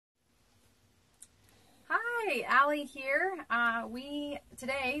Hi, Allie here.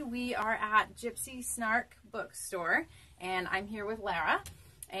 Today we are at GypsySnark bookstore, and I'm here with Lara,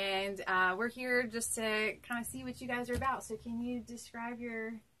 and we're here just to kind of see what you guys are about. So can you describe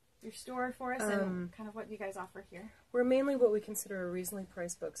your store for us and kind of what you guys offer here? We're mainly what we consider a reasonably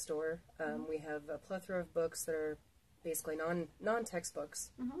priced bookstore. We have a plethora of books that are basically non-textbooks,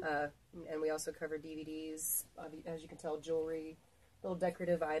 and we also cover DVDs, as you can tell, jewelry, little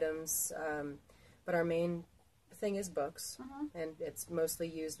decorative items. But our main thing is books, and it's mostly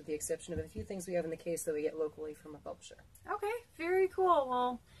used with the exception of a few things we have in the case that we get locally from a publisher. Okay, very cool.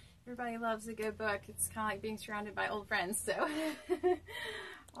 Well, everybody loves a good book. It's kind of like being surrounded by old friends, so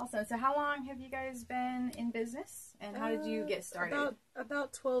awesome. So how long have you guys been in business, and how did you get started?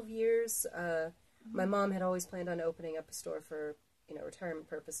 About 12 years. My mom had always planned on opening up a store for, retirement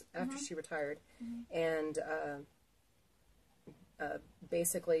purpose after she retired, and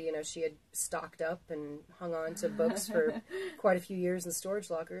basically, she had stocked up and hung on to books for quite a few years in storage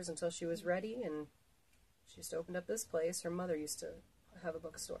lockers until she was ready, and she just opened up this place. Her mother used to have a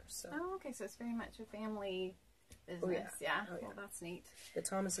bookstore. So. Oh, okay, so it's very much a family business. Oh, yeah. Well, that's neat. The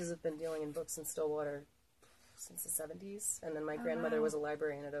Thomases have been dealing in books in Stillwater since the 70s, and then my grandmother was a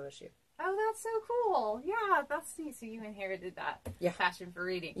librarian at OSU. Oh, that's so cool. Yeah, that's neat. So you inherited that passion for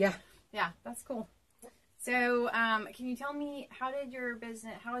reading. Yeah. Yeah, that's cool. So, can you tell me, how has your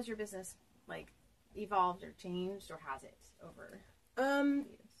business, like, evolved or changed, or has it over the years?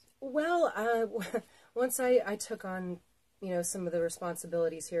 Well, once I took on, some of the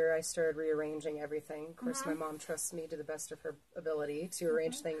responsibilities here, I started rearranging everything. Of course, my mom trusts me to the best of her ability to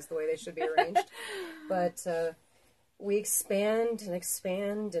arrange things the way they should be arranged. But we expand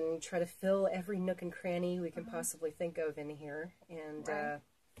and try to fill every nook and cranny we can possibly think of in here. And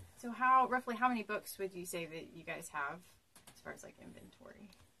so roughly how many books would you say that you guys have as far as like inventory?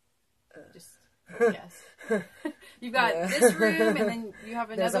 Just yes. You've got this room, and then you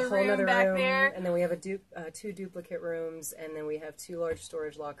have another room back there. And then we have two duplicate rooms, and then we have 2 large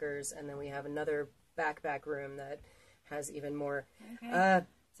storage lockers, and then we have another back room that has even more. Okay.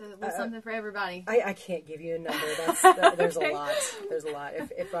 So something for everybody. I can't give you a number. There's a lot. There's a lot.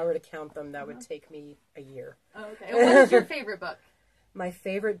 If I were to count them, that would take me a year. Oh, okay. What is your favorite book? My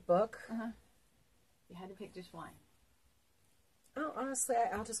favorite book? You had to pick just one. Oh, honestly,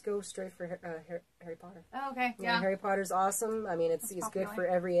 I'll just go straight for Harry Potter. Oh, okay. Yeah. Harry Potter's awesome. I mean, he's good for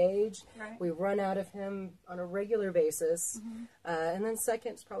every age. Right. We run out of him on a regular basis. And then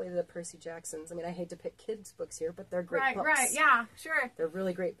second is probably the Percy Jacksons. I mean, I hate to pick kids' books here, but they're great books. Right, yeah, sure. They're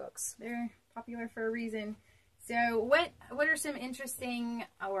really great books. They're popular for a reason. So what are some interesting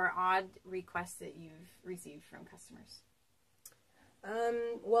or odd requests that you've received from customers?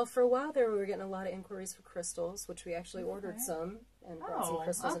 Well, for a while there, we were getting a lot of inquiries for crystals, which we actually ordered some and brought some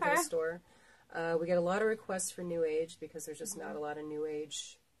crystals into the store. We get a lot of requests for New Age because there's just not a lot of New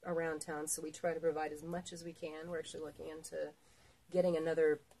Age around town, so we try to provide as much as we can. We're actually looking into getting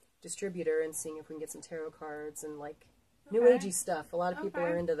another distributor and seeing if we can get some tarot cards and, like, New Agey stuff. A lot of people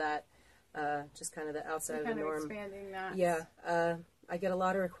are into that, just kind of the outside of the norm. Expanding that. Yeah. I get a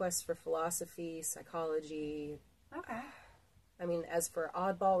lot of requests for philosophy, psychology. Okay. I mean, as for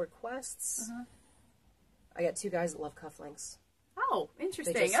oddball requests, I got 2 guys that love cufflinks. Oh,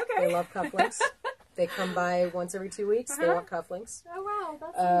 interesting. They love cufflinks. They come by once every 2 weeks. They want cufflinks. Oh, wow.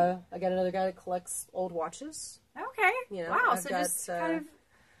 That's I got another guy that collects old watches. Okay. Wow. So just kind of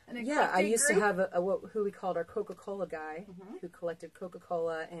an eclectic I used group? to have who we called our Coca-Cola guy, who collected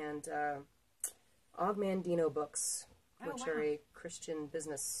Coca-Cola and Ogmandino books, which are a Christian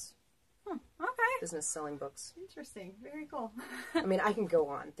business selling books. Interesting. Very cool. I mean, I can go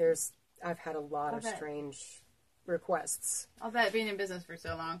on. I've had a lot of strange requests. I'll bet, being in business for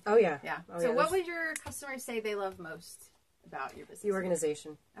so long. Oh, yeah. Yeah. Oh, so what would your customers say they love most about your business? The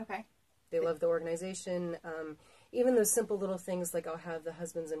organization. Okay. They love the organization. Even those simple little things, like I'll have the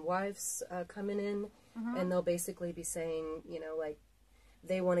husbands and wives coming in, and they'll basically be saying, like,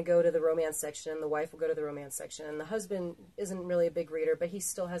 they want to go to the romance section, and the wife will go to the romance section, and the husband isn't really a big reader, but he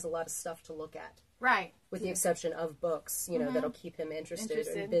still has a lot of stuff to look at. Right. With the exception of books, that'll keep him interested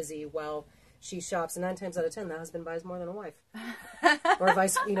and busy while she shops. And 9 times out of 10, the husband buys more than a wife. Or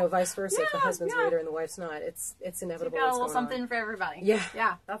vice versa. If the husband's a reader and the wife's not, it's inevitable. So you've got a little something for everybody. Yeah.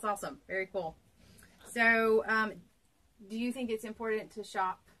 Yeah, that's awesome. Very cool. So, do you think it's important to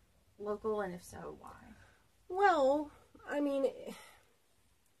shop local, and if so, why? Well, I mean,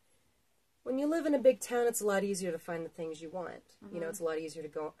 when you live in a big town, it's a lot easier to find the things you want. It's a lot easier to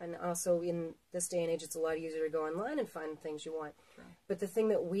go, and also in this day and age, it's a lot easier to go online and find the things you want. Right. But the thing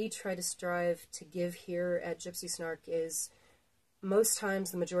that we try to strive to give here at GypsySnark is most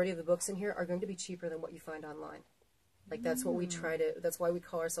times the majority of the books in here are going to be cheaper than what you find online. Like, that's what we try to, that's why we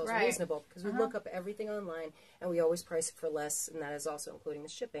call ourselves reasonable, because we look up everything online and we always price it for less, and that is also including the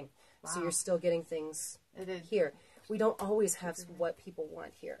shipping. Wow. So you're still getting things here. We don't always have what people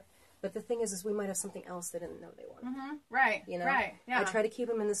want here. But the thing is we might have something else they didn't know they wanted. Right. You know? Right. Yeah. I try to keep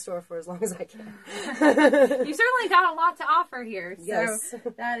them in the store for as long as I can. You certainly got a lot to offer here. So yes.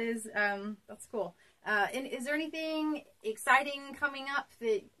 That is, that's cool. And is there anything exciting coming up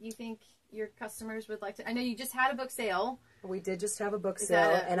that you think your customers would like to? I know you just had a book sale. We did just have a book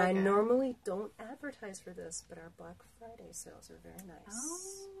sale, and I normally don't advertise for this, but our Black Friday sales are very nice.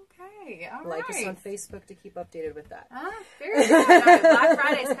 Oh, okay. All like right. us on Facebook to keep updated with that. Very good. All right. Black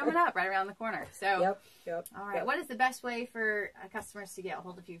Friday's coming up right around the corner. So, Yep. All right. Yep. What is the best way for customers to get a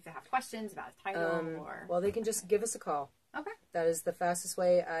hold of you if they have questions about a title or? Well, they can just give us a call. Okay. That is the fastest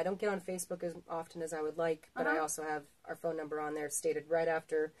way. I don't get on Facebook as often as I would like, but I also have our phone number on there stated right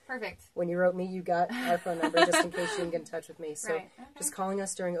after. Perfect. When you wrote me, you got our phone number just in case you didn't get in touch with me. So just calling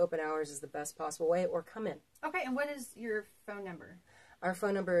us during open hours is the best possible way, or come in. Okay. And what is your phone number? Our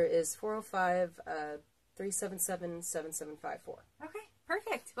phone number is 405-377-7754. Okay.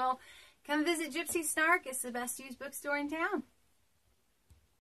 Perfect. Well, come visit GypsySnark. It's the best used bookstore in town.